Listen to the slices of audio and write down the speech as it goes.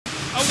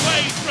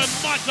Away from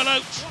Michael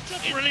Oates. What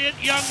a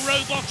brilliant young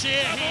robot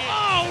here.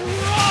 Oh,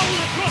 roll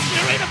across the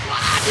arena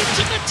and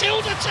into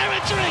Matilda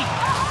territory.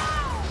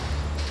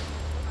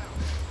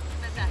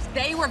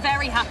 They were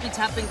very happy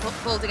to have been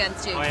pulled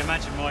against you. I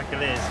imagine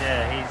Michael is,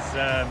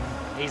 yeah.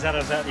 He's had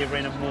us out the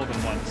arena more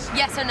than once.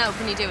 Yes or no,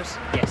 can you do it?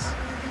 Yes.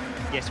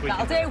 Yes, we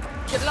That'll can. do.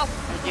 Good luck.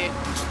 Thank you.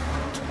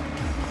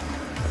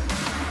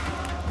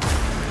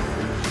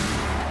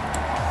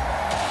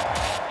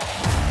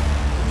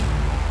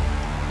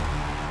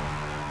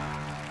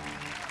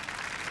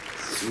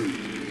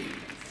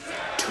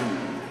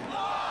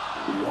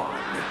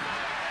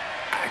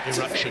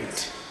 Eruption,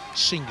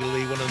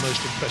 singularly one of the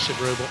most impressive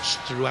robots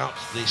throughout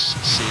this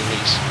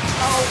series.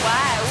 Oh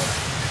wow!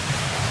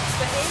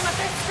 Behemoth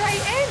is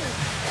straight in.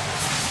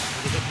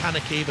 A little bit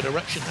panicky, but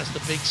Eruption has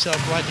the big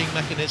self-righting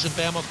mechanism.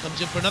 Behemoth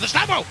comes in for another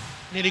stab. Oh!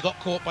 Nearly got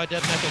caught by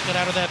Dead Metal. Get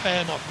out of there,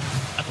 Behemoth.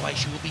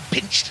 Otherwise you will be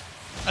pinched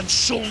and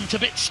sawn to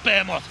bits,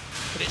 Behemoth.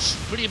 But it's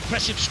pretty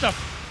impressive stuff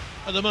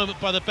at the moment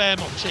by the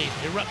Behemoth team.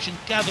 Eruption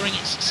gathering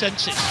its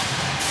senses.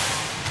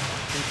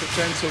 Keep it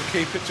gentle,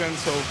 keep it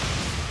gentle.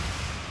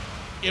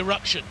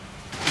 Eruption.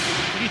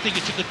 What do you think?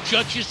 It took the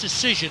judges'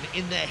 decision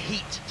in their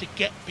heat to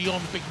get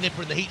beyond Big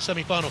Nipper in the heat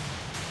semi-final.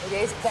 It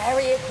is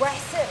very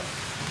aggressive.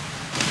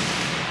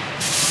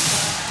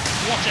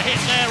 What a hit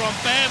there on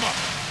Behemoth.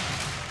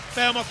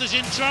 Behemoth is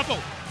in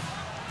trouble.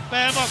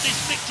 Behemoth is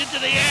flicked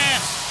into the air.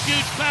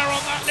 Huge power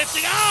on that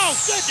lifting. Oh,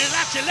 goodness,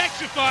 that's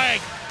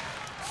electrifying.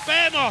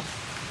 Behemoth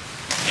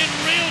in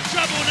real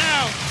trouble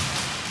now.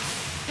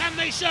 Can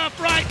they surf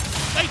right?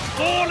 They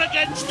fall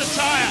against the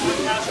tyre.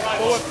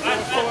 Forward,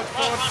 forward,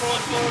 forward,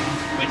 forward, forward.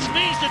 Which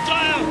means the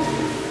dial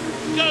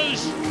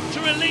goes to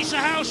release a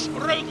house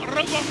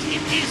robot.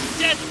 It is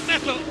Dead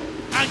Metal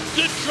and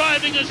good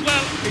driving as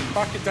well.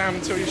 Back it down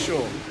until you're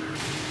sure.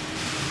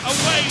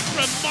 Away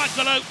from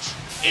Michael Oates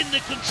in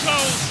the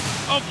controls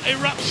of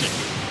Eruption.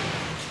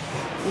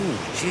 Ooh,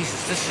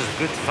 Jesus, this is a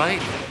good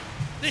fight.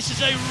 This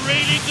is a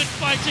really good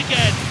fight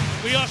again.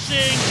 We are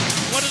seeing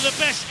one of the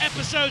best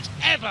episodes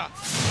ever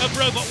of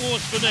Robot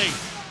Wars for me.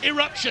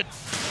 Eruption,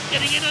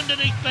 getting in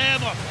underneath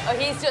Behemoth. Oh,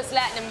 he's just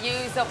letting him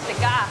use up the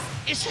gas.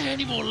 Is there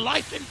any more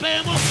life in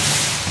Behemoth?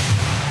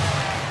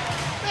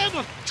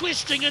 Behemoth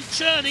twisting and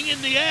turning in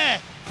the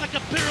air like a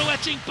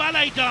pirouetting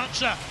ballet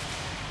dancer.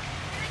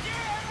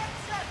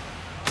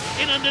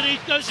 In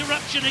underneath goes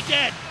Eruption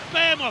again.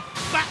 Behemoth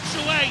backs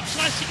away,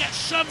 tries to get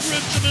some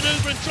room to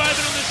manoeuvre and drive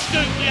it on the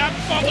scoop. We have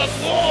fog of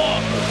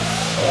war.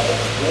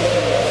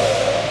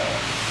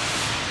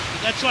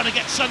 They're trying to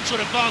get some sort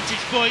of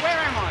vantage point. Where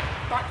am I?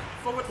 Back,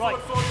 forward, Right.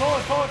 forward,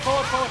 forward, Forward,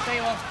 forward, forward,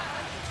 Behemoth.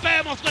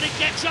 Behemoth, when it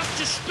gets up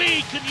to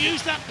speed, can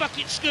use that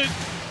bucket scoop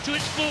to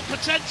its full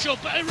potential,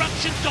 but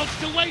Eruption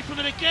dodged away from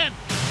it again.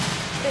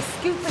 The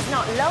scoop is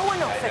not low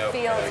enough, it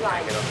feels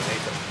like.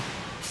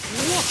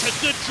 What a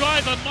good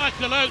driver,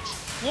 Michael Oates.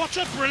 What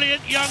a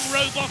brilliant young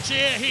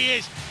roboteer he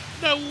is.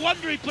 No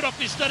wonder he put off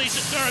his studies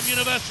at Durham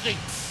University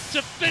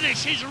to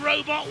finish his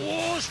Robot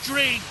Wars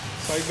dream.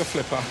 Save the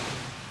flipper.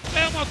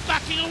 Behemoth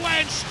backing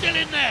away and still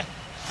in there,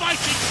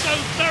 fighting so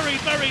very,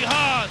 very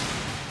hard.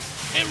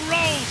 It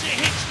rolls, it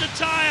hits the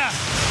tyre.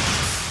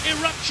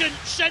 Eruption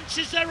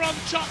senses they're on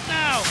top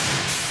now.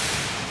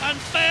 And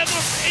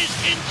Behemoth is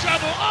in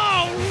trouble.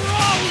 Oh,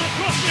 roll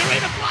across the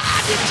arena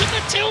and into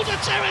Matilda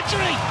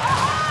territory.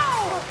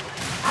 Oh,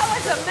 that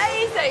was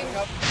amazing.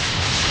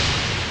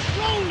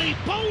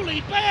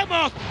 Roly-poly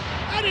Behemoth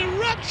and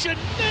Eruption,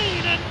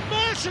 mean and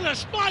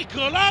merciless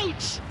Michael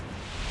Oates.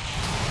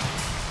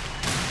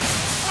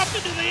 Up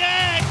into the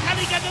air, can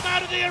he get them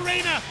out of the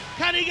arena?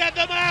 Can he get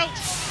them out?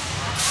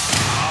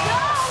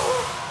 No!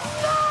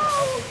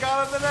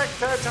 Got him the next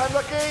time,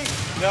 Lucky.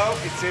 No,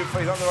 he's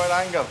on the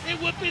right angle. It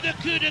would be the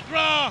coup de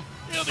grace.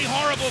 It'll be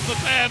horrible for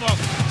Behemoth.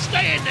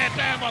 Stay in there,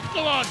 Behemoth,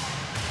 go on.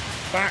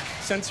 Back,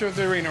 centre of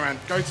the arena, Ant.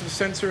 Go to the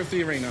centre of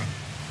the arena.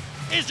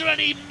 Is there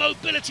any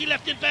mobility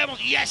left in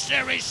Behemoth? Yes,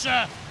 there is,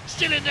 sir.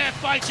 Still in there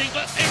fighting,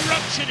 but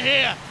Eruption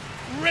here,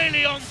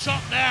 really on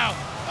top now.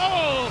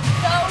 Oh!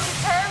 So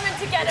determined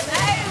to get him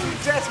out.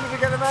 He's desperate to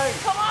get him out.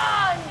 Come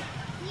on!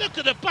 Look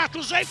at the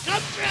battles they've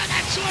come through, and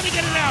they're trying to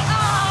get it out.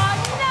 Oh,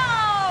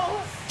 no!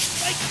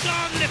 They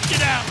can't lift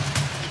it out.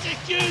 It's a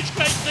huge,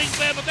 great thing,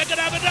 Behemoth. They're going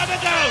to have another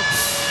go.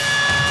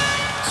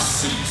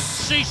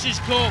 Cease is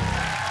called.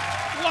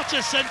 What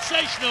a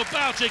sensational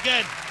bout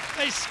again.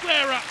 They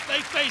square up, they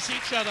face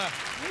each other.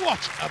 What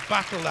a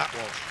battle that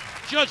was.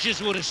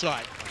 Judges will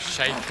decide.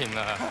 Shaking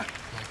there.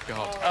 My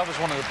God. That was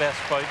one of the best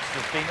fights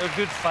there's been. A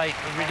good fight,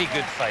 a really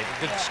good fight, a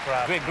good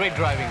scrap. Great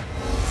driving.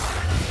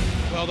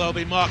 Well, they'll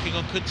be marking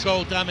on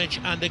control damage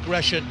and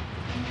aggression.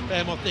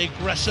 Behemoth the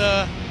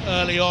aggressor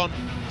early on.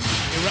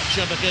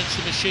 Eruption up against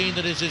a machine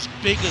that is as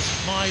big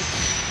as my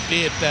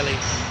beer belly.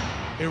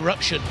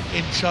 Eruption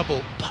in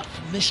trouble. But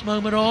from this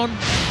moment on,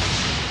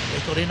 they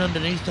got in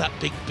underneath that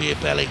big beer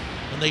belly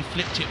and they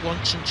flipped it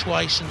once and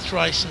twice and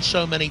thrice and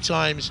so many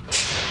times.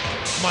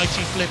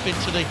 Mighty flip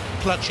into the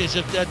clutches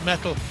of Dead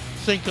Metal.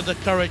 Think of the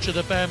courage of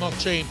the Behemoth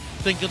team.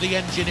 Think of the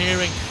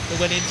engineering that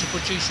went in to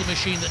produce a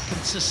machine that can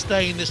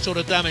sustain this sort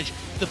of damage.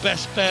 The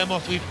best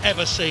behemoth we've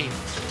ever seen.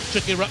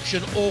 Took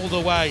Eruption all the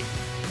way,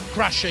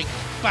 crashing,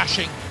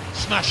 bashing,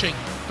 smashing,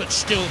 but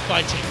still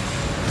fighting.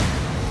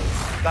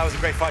 That was a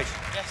great fight.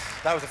 Yes.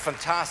 That was a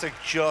fantastic,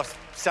 just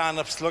stand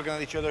up, slugging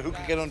at each other. Who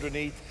could get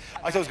underneath?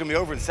 I thought it was going to be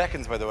over in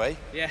seconds, by the way.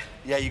 Yeah.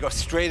 Yeah, you got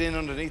straight in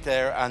underneath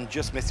there and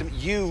just missed him.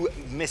 You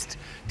missed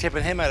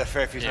tipping him out a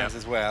fair few times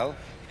as well.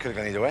 You could have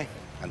gone either way.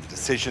 And the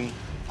decision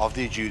of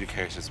the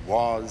adjudicators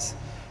was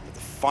that the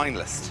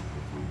finalist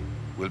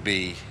will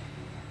be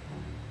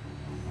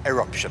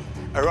Eruption.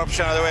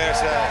 Eruption are the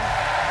winners.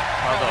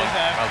 Well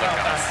done,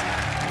 guys.